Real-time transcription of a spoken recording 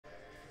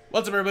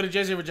What's up, everybody?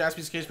 Jay's here with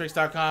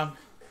JaspysCaseBreaks.com.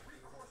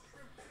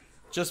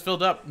 Just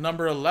filled up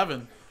number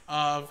 11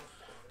 of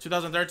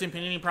 2013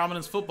 Panini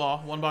Prominence Football.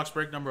 One box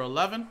break number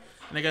 11.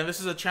 And again, this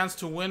is a chance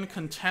to win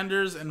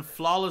contenders and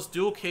flawless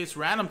dual case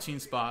random team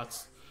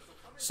spots.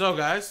 So,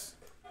 guys,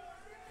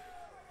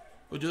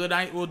 we'll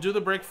do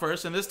the break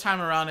first. And this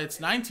time around, it's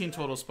 19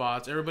 total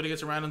spots. Everybody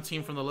gets a random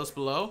team from the list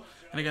below.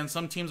 And again,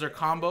 some teams are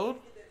comboed.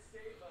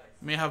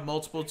 You may have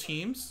multiple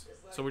teams.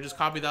 So we just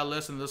copy that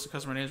list and list of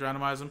customer names,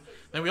 randomize them.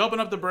 Then we open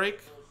up the break,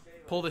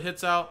 pull the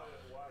hits out,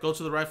 go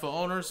to the rightful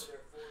owners.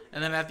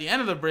 And then at the end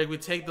of the break, we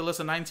take the list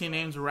of 19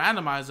 names,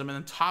 randomize them, and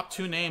then top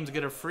 2 names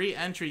get a free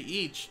entry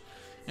each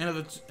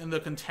into the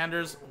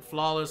contenders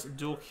flawless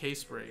dual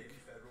case break.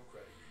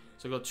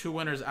 So go 2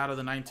 winners out of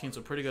the 19.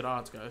 So pretty good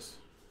odds, guys.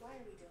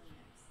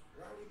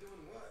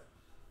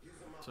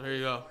 So here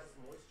you go.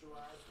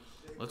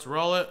 Let's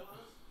roll it.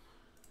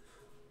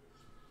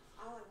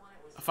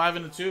 5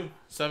 into 2,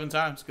 7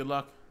 times. Good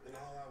luck.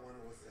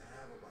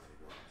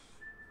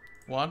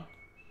 1,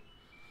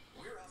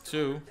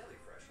 2,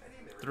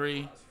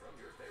 3,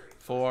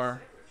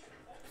 4,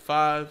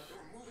 5,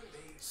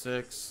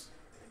 6,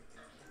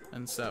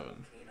 and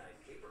 7.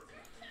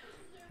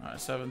 All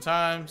right, 7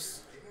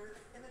 times.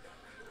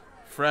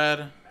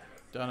 Fred,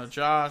 down to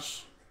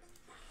Josh.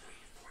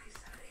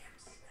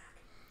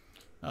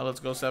 Now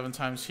let's go 7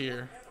 times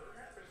here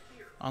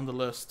on the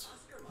list.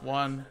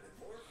 1,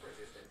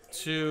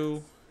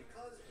 2,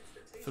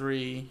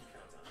 3,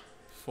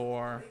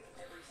 4,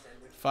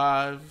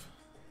 5,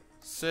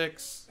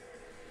 6,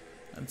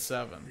 and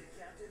 7.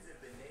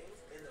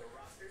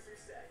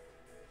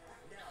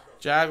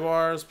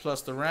 Jaguars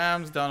plus the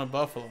Rams down to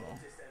Buffalo.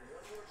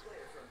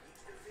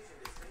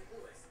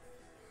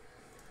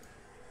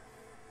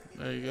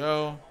 There you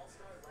go.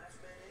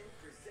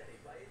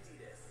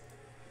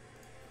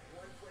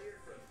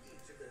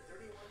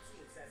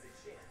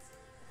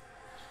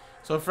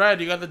 So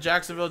Fred, you got the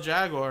Jacksonville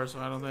Jaguars.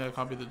 I don't think I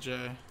copied the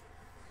J.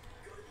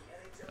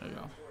 There you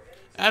go.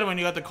 Edwin,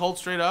 you got the Colts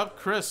straight up.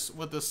 Chris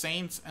with the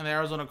Saints and the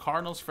Arizona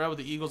Cardinals. Fred with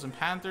the Eagles and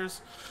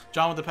Panthers.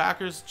 John with the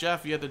Packers.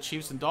 Jeff, you had the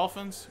Chiefs and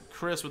Dolphins.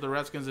 Chris with the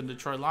Redskins and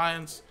Detroit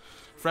Lions.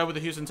 Fred with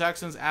the Houston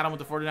Texans. Adam with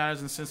the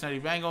 49ers and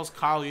Cincinnati Bengals.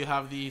 Kyle, you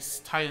have the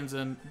Titans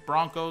and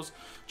Broncos.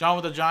 John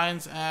with the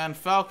Giants and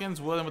Falcons.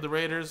 William with the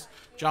Raiders.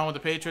 John with the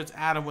Patriots.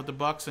 Adam with the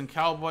Bucks and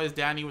Cowboys.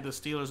 Danny with the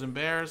Steelers and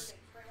Bears.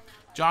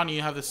 Johnny,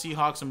 you have the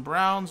Seahawks and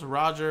Browns.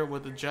 Roger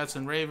with the Jets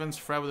and Ravens.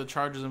 Fred with the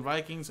Chargers and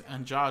Vikings.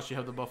 And Josh, you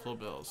have the Buffalo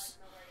Bills.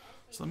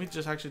 So let me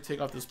just actually take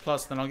off this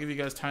plus, then I'll give you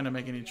guys time to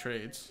make any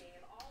trades.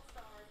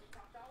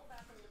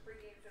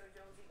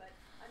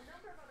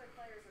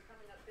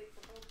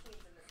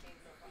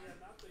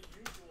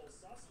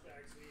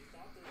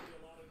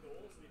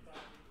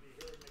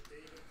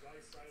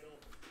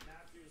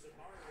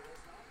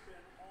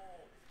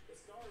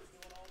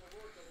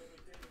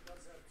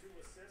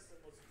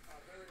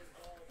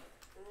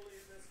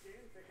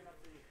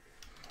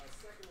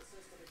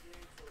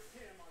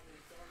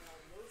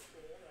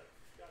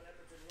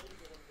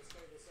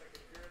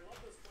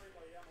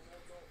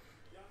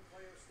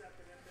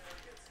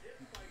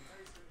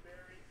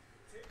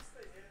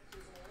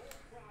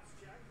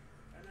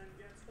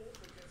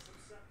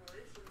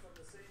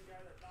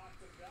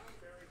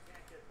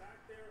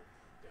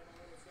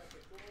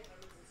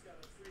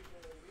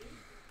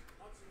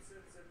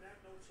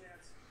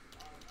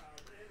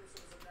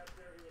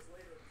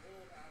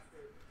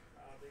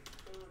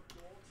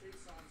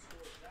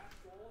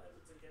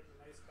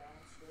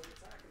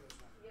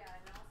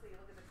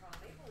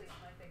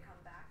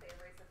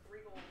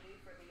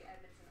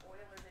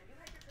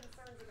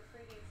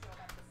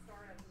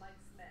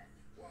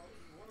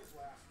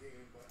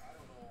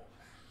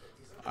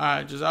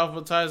 Alright, just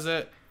alphabetize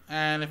it.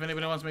 And if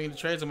anybody wants to make any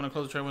trades, I'm going to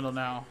close the trade window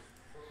now.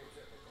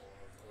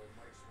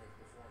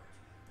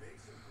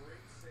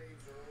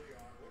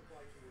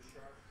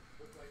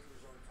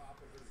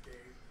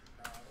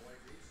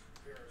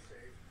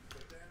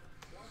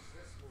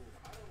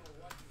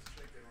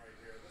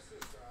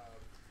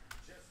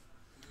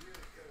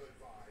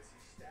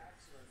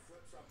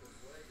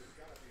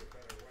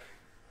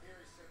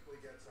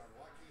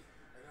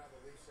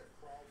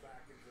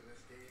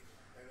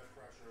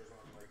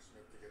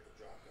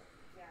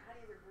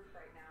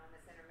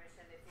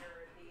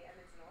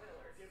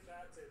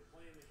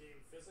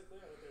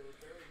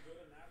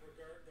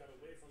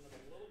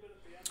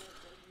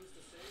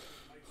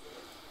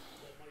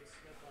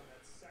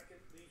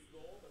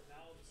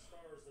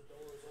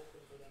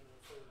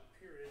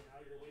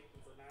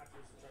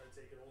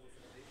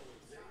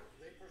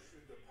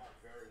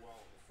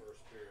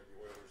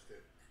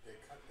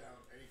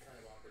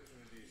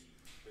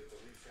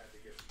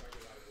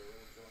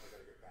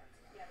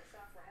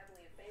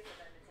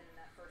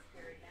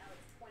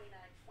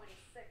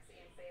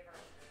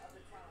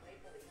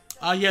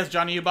 Yes,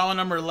 Johnny, you bought one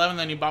number 11,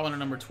 then you bought one at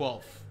number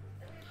 12.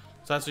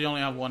 So that's why you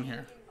only have one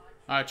here.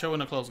 Alright, trade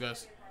window close,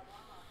 guys.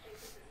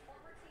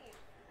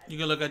 You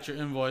can look at your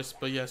invoice,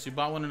 but yes, you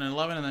bought one in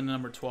 11 and then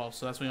number 12,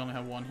 so that's why you only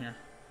have one here.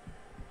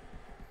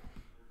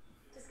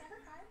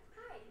 Discover card?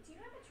 Hi, do you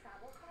have a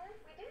travel card?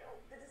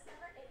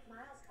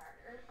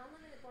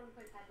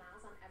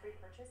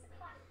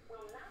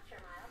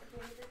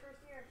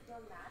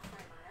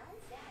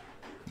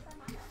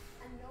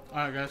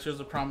 Alright, guys, here's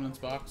the Prominence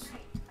box.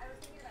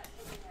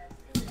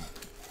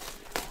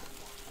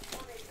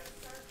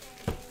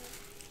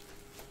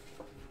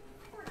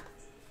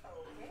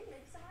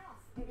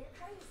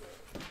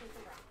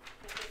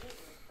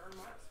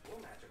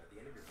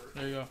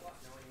 There you go.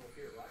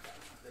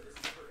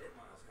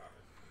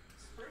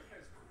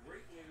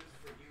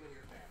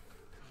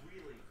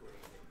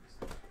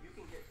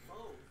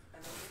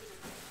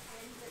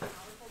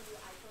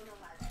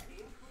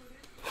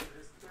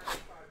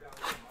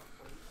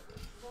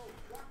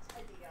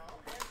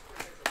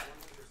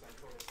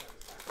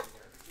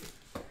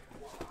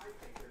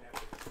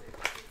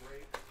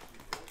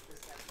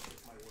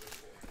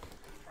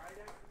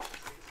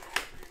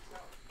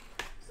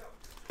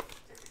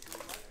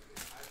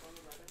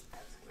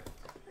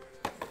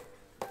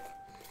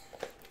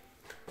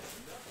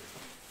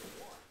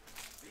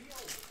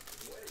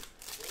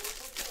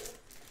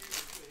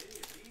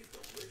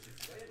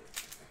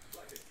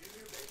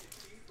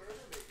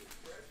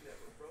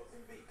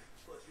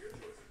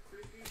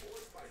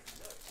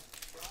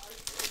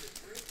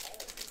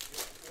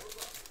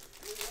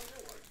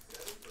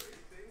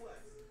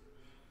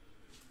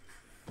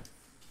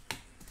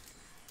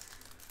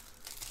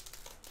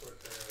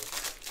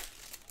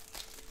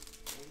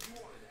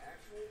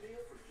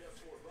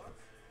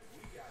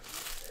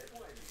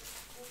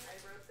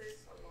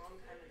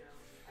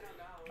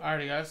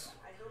 Alrighty, guys.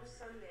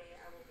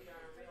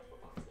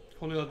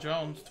 Julio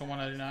Jones to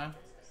 199.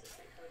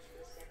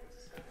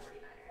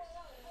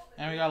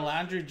 And we got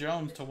Landry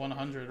Jones to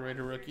 100,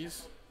 Raider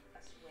rookies.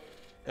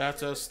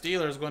 That's a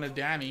Steelers going to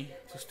Danny.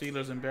 It's a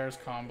Steelers and Bears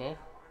combo.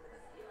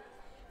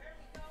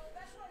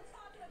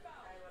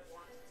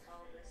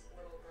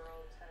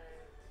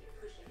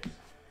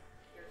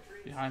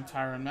 Behind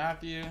Tyrann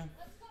Mathieu.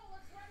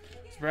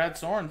 It's Brad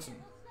Sorensen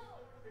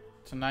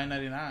to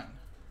 999.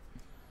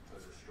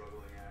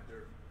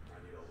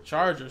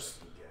 Chargers.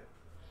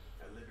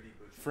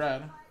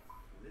 Fred.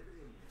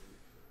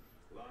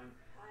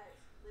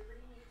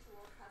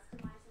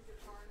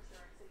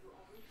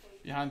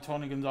 Behind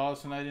Tony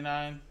Gonzalez to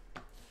 99.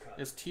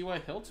 It's T.Y.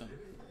 Hilton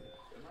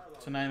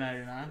to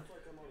 999.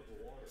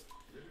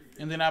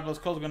 Indianapolis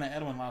Colts going to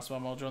Edwin last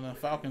spot mojo. And then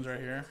Falcons right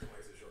here.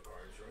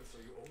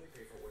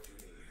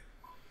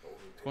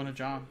 It's going to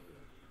John.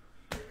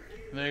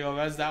 There you go,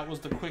 guys. That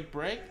was the quick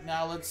break.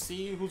 Now let's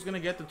see who's going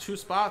to get the 2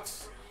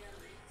 spots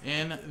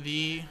in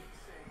the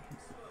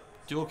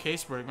dual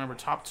case break. Remember,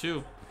 top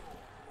 2.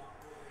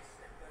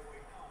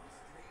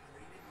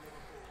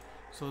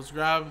 So let's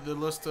grab the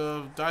list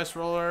of dice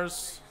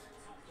rollers,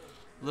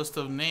 list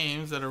of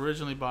names that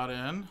originally bought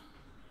in.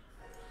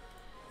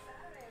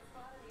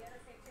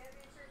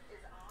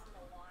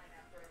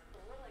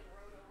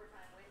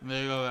 And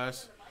there you go,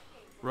 guys.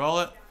 Roll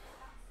it.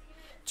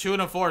 2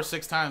 and a 4,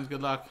 6 times.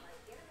 Good luck.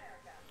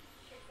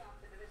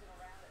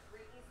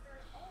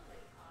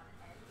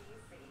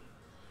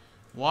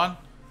 1,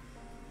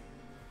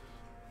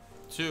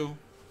 2,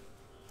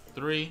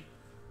 3,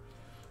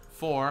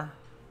 4,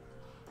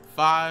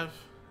 5,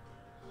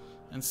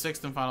 and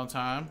 6th and final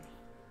time.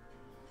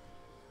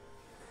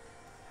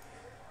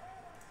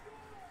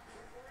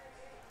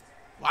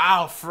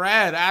 Wow,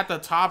 Fred at the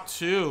top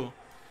 2.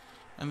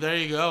 And there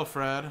you go,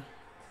 Fred.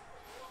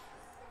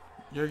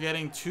 You're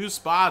getting 2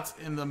 spots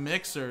in the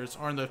mixers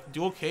or in the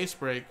dual case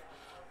break,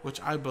 which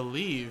I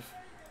believe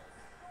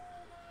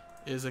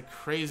is a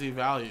crazy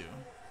value.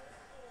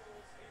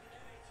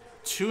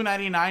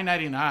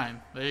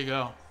 $299.99. There you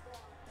go.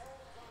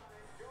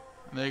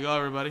 There you go,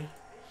 everybody.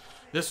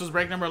 This was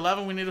break number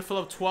 11. We need to fill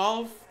up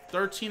 12,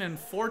 13, and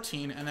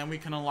 14, and then we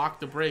can unlock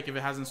the break if it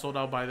hasn't sold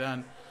out by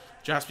then.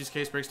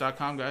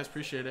 JaspysCaseBreaks.com, guys.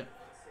 Appreciate it.